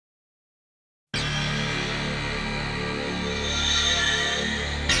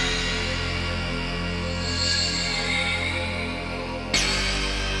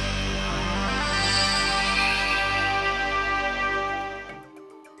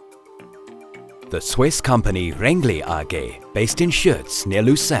The Swiss company Renggli AG, based in Schütz near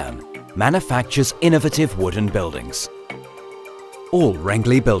Lucerne, manufactures innovative wooden buildings. All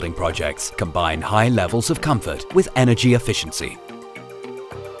Renggli building projects combine high levels of comfort with energy efficiency.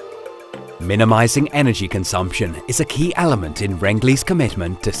 Minimizing energy consumption is a key element in Rengli's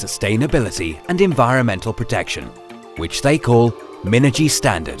commitment to sustainability and environmental protection, which they call Minergie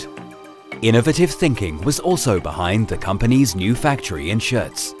Standard. Innovative thinking was also behind the company's new factory in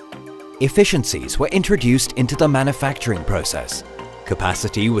Schütz. Efficiencies were introduced into the manufacturing process.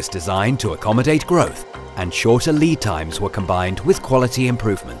 Capacity was designed to accommodate growth, and shorter lead times were combined with quality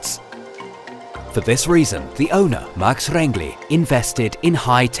improvements. For this reason, the owner, Max Renggli, invested in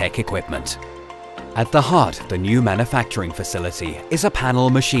high-tech equipment. At the heart of the new manufacturing facility is a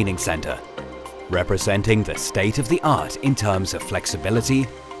panel machining center, representing the state-of-the-art in terms of flexibility,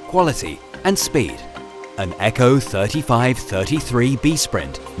 quality and speed. An ECO-3533-B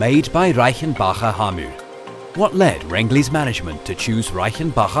sprint made by Reichenbacher Hamuel. What led Rengli's management to choose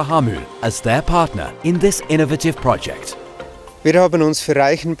Reichenbacher Hamuel as their partner in this innovative project? Wir haben uns für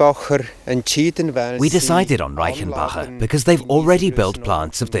Reichenbacher entschieden, weil we decided on Reichenbacher because they've already built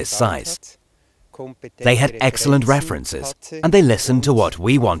plants of this size. They had excellent references and they listened to what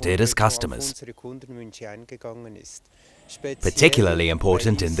we wanted as customers. Particularly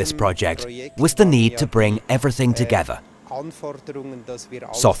important in this project was the need to bring everything together: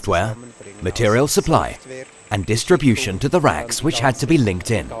 software, material supply and distribution to the racks, which had to be linked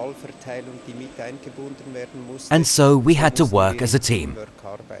in. And so we had to work as a team.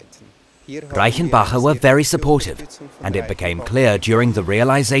 Reichenbacher were very supportive, and it became clear during the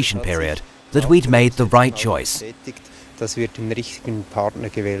realization period that we'd made the right choice.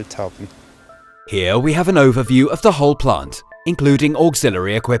 Here we have an overview of the whole plant, including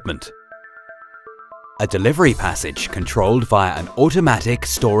auxiliary equipment. A delivery passage controlled via an automatic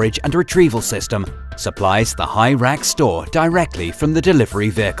storage and retrieval system supplies the high rack store directly from the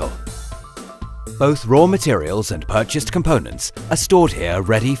delivery vehicle. Both raw materials and purchased components are stored here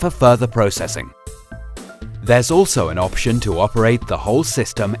ready for further processing. There's also an option to operate the whole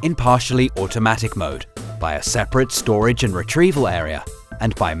system in partially automatic mode, by a separate storage and retrieval area,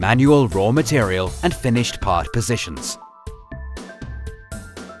 and by manual raw material and finished part positions.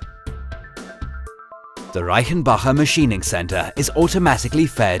 The Reichenbacher machining center is automatically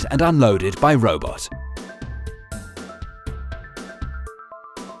fed and unloaded by robot.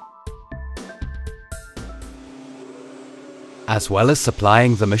 As well as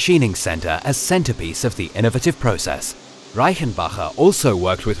supplying the machining center as centerpiece of the innovative process, Reichenbacher also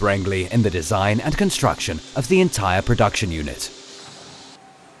worked with Renggli in the design and construction of the entire production unit.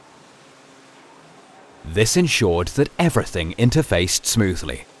 This ensured that everything interfaced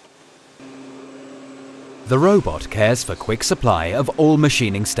smoothly. The robot cares for quick supply of all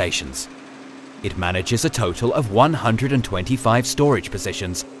machining stations. It manages a total of 125 storage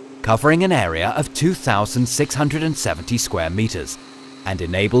positions, covering an area of 2,670 square meters, and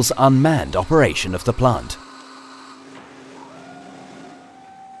enables unmanned operation of the plant.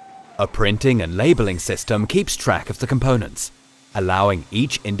 A printing and labeling system keeps track of the components, allowing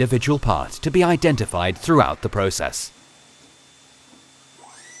each individual part to be identified throughout the process.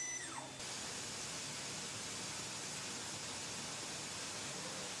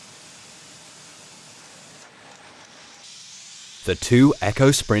 The two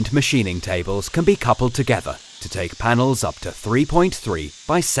EcoSprint machining tables can be coupled together to take panels up to 3.3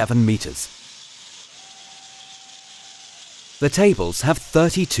 by 7 meters. The tables have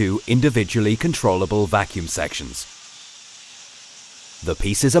 32 individually controllable vacuum sections. The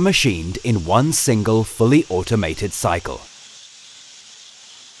pieces are machined in one single fully automated cycle.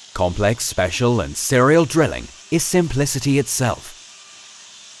 Complex special and serial drilling is simplicity itself.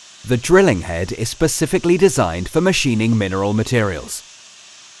 The drilling head is specifically designed for machining mineral materials.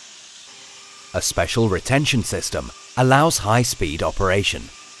 A special retention system allows high-speed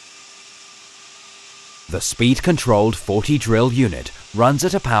operation. The speed-controlled 40 drill unit runs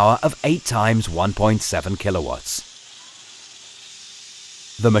at a power of 8 times 1.7 kilowatts.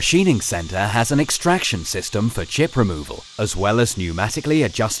 The machining center has an extraction system for chip removal, as well as pneumatically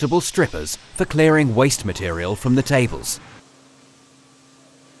adjustable strippers for clearing waste material from the tables.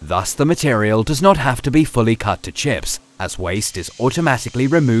 Thus, the material does not have to be fully cut to chips, as waste is automatically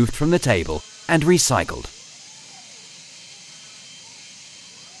removed from the table and recycled.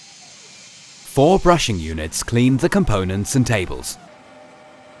 4 brushing units clean the components and tables.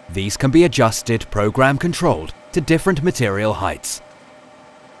 These can be adjusted program-controlled to different material heights.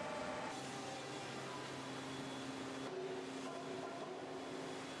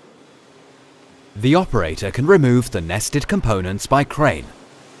 The operator can remove the nested components by crane.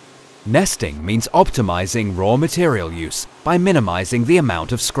 Nesting means optimizing raw material use by minimizing the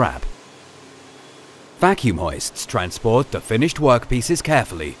amount of scrap. Vacuum hoists transport the finished workpieces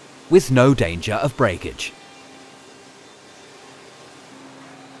carefully, with no danger of breakage.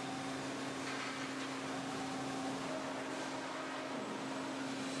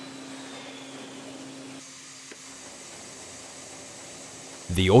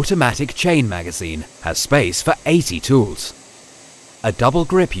 The automatic chain magazine has space for 80 tools. A double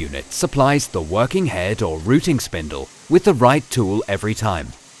grip unit supplies the working head or routing spindle with the right tool every time,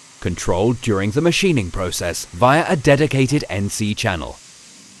 controlled during the machining process via a dedicated NC channel.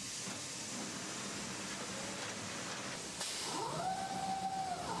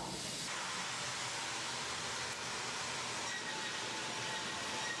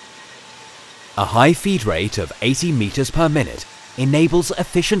 A high feed rate of 80 meters per minute enables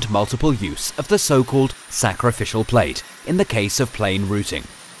efficient multiple use of the so-called sacrificial plate in the case of plain routing.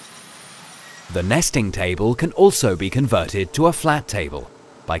 The nesting table can also be converted to a flat table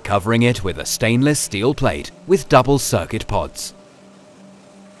by covering it with a stainless steel plate with double circuit pods.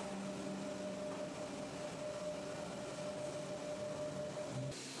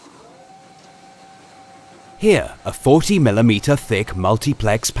 Here, a 40 mm thick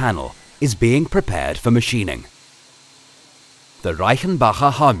multiplex panel is being prepared for machining. The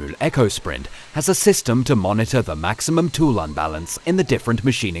Reichenbacher Hamuel EcoSprint has a system to monitor the maximum tool unbalance in the different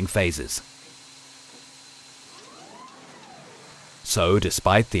machining phases. So,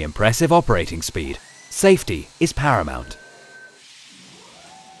 despite the impressive operating speed, safety is paramount.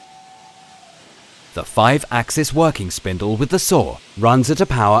 The 5-axis working spindle with the saw runs at a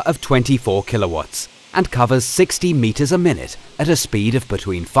power of 24 kilowatts and covers 60 meters a minute at a speed of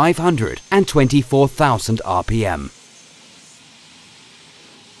between 500 and 24,000 RPM.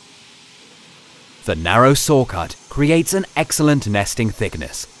 The narrow saw cut creates an excellent nesting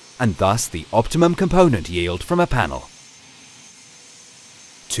thickness and thus the optimum component yield from a panel.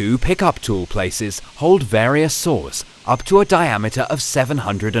 2 pickup tool places hold various saws up to a diameter of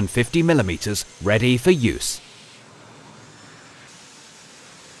 750 mm ready for use.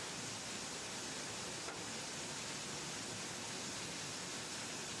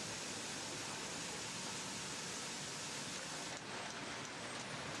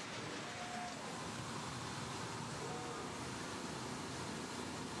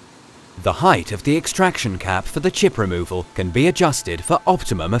 The height of the extraction cap for the chip removal can be adjusted for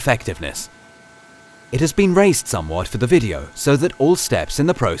optimum effectiveness. It has been raised somewhat for the video so that all steps in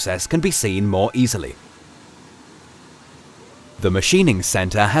the process can be seen more easily. The machining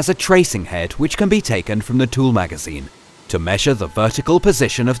center has a tracing head which can be taken from the tool magazine to measure the vertical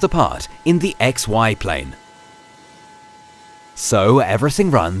position of the part in the XY plane. So everything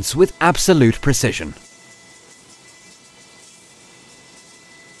runs with absolute precision.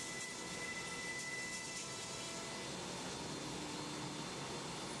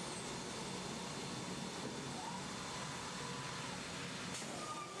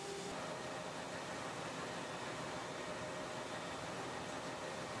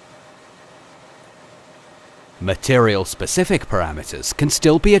 Material-specific parameters can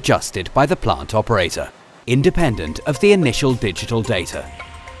still be adjusted by the plant operator, independent of the initial digital data.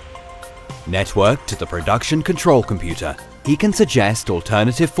 Networked to the production control computer, he can suggest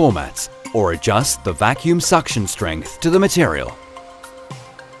alternative formats or adjust the vacuum suction strength to the material.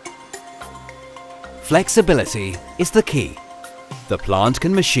 Flexibility is the key. The plant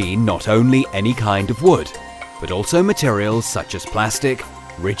can machine not only any kind of wood, but also materials such as plastic,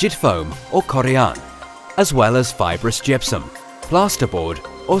 rigid foam or corian, as well as fibrous gypsum, plasterboard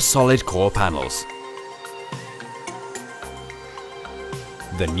or solid core panels.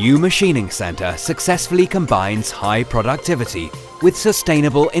 The new machining center successfully combines high productivity with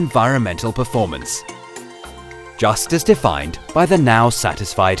sustainable environmental performance, just as defined by the now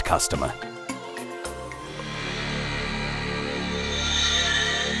satisfied customer.